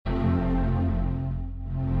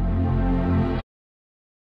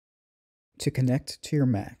To connect to your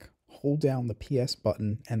Mac, hold down the PS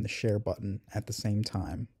button and the share button at the same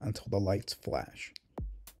time until the lights flash.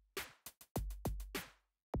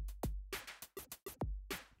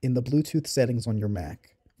 In the Bluetooth settings on your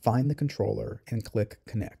Mac, find the controller and click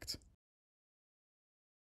Connect.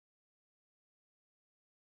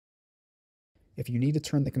 If you need to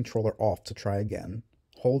turn the controller off to try again,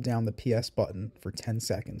 hold down the PS button for 10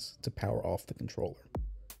 seconds to power off the controller.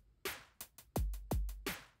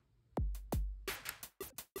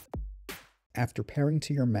 After pairing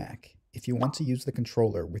to your Mac, if you want to use the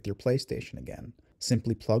controller with your PlayStation again,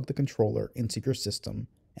 simply plug the controller into your system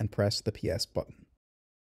and press the PS button.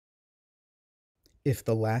 If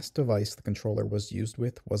the last device the controller was used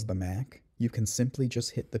with was the Mac, you can simply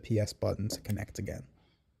just hit the PS button to connect again.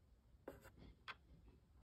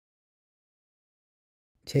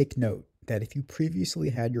 Take note that if you previously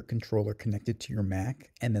had your controller connected to your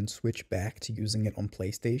Mac and then switch back to using it on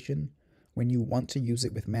PlayStation, when you want to use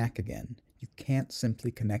it with Mac again, you can't simply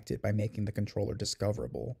connect it by making the controller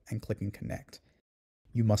discoverable and clicking Connect.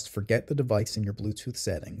 You must forget the device in your Bluetooth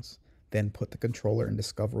settings, then put the controller in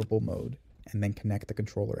discoverable mode, and then connect the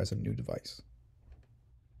controller as a new device.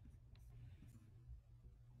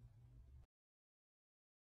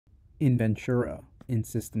 In Ventura, in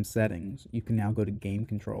System Settings, you can now go to Game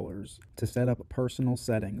Controllers to set up personal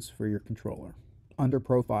settings for your controller. Under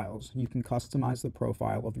Profiles, you can customize the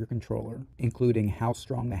profile of your controller, including how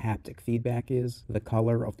strong the haptic feedback is, the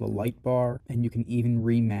color of the light bar, and you can even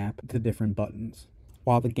remap the different buttons.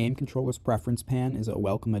 While the Game Controller's preference pan is a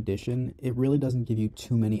welcome addition, it really doesn't give you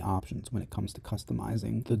too many options when it comes to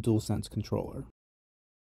customizing the DualSense controller.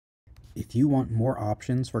 If you want more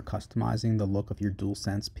options for customizing the look of your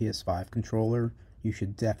DualSense PS5 controller, you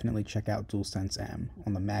should definitely check out DualSenseM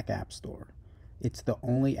on the Mac App Store. It's the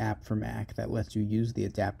only app for Mac that lets you use the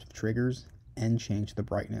adaptive triggers and change the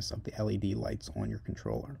brightness of the LED lights on your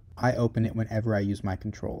controller. I open it whenever I use my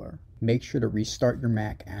controller. Make sure to restart your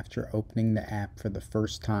Mac after opening the app for the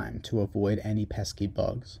first time to avoid any pesky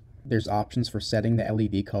bugs. There's options for setting the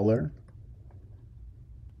LED color,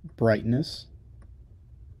 brightness.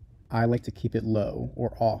 I like to keep it low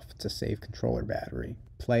or off to save controller battery,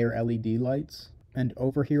 player LED lights, and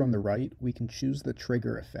over here on the right, we can choose the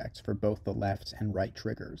trigger effects for both the left and right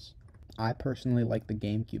triggers. I personally like the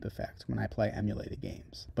GameCube effect when I play emulated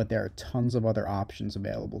games, but there are tons of other options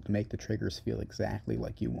available to make the triggers feel exactly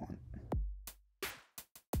like you want.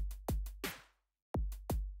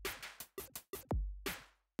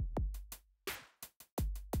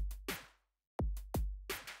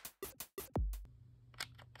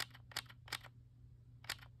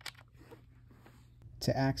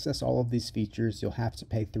 To access all of these features, you'll have to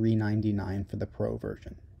pay $3.99 for the Pro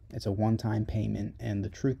version. It's a one-time payment, and the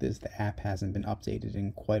truth is the app hasn't been updated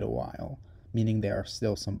in quite a while, meaning there are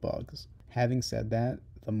still some bugs. Having said that,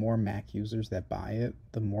 the more Mac users that buy it,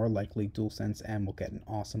 the more likely DualSenseM will get an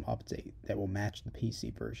awesome update that will match the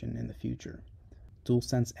PC version in the future.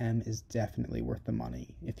 DualSenseM is definitely worth the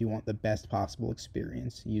money if you want the best possible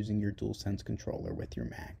experience using your DualSense controller with your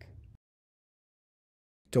Mac.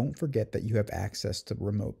 Don't forget that you have access to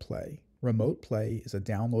Remote Play. Remote Play is a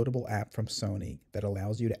downloadable app from Sony that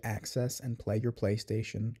allows you to access and play your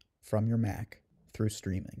PlayStation from your Mac through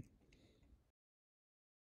streaming.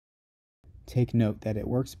 Take note that it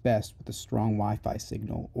works best with a strong Wi-Fi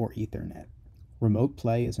signal or Ethernet. Remote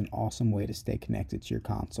Play is an awesome way to stay connected to your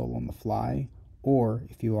console on the fly, or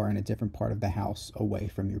if you are in a different part of the house away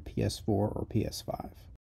from your PS4 or PS5.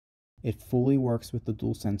 It fully works with the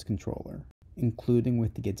DualSense controller, including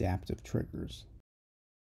with the adaptive triggers.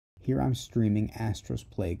 Here I'm streaming Astro's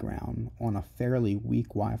Playground on a fairly weak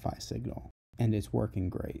Wi-Fi signal, and it's working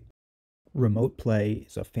great. Remote Play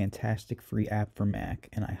is a fantastic free app for Mac,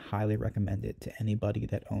 and I highly recommend it to anybody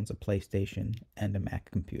that owns a PlayStation and a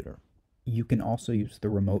Mac computer. You can also use the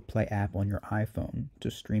Remote Play app on your iPhone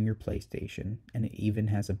to stream your PlayStation, and it even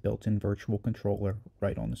has a built-in virtual controller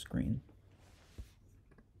right on the screen.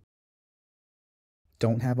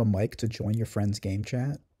 Don't have a mic to join your friend's game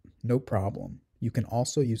chat? No problem. You can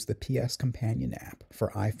also use the PS Companion app for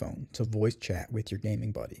iPhone to voice chat with your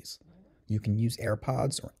gaming buddies. You can use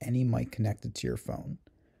AirPods or any mic connected to your phone.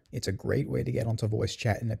 It's a great way to get onto voice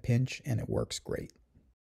chat in a pinch, and it works great.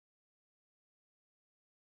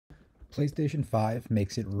 PlayStation 5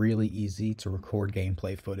 makes it really easy to record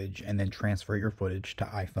gameplay footage and then transfer your footage to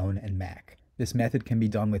iPhone and Mac. This method can be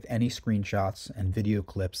done with any screenshots and video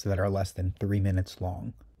clips that are less than 3 minutes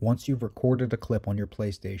long. Once you've recorded a clip on your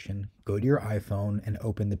PlayStation, go to your iPhone and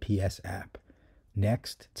open the PS app.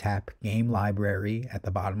 Next, tap Game Library at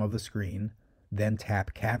the bottom of the screen, then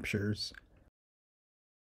tap Captures.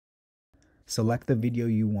 Select the video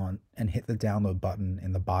you want and hit the download button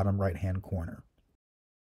in the bottom right-hand corner.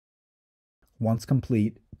 Once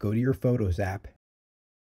complete, go to your Photos app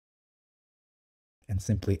and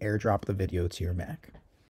simply airdrop the video to your Mac.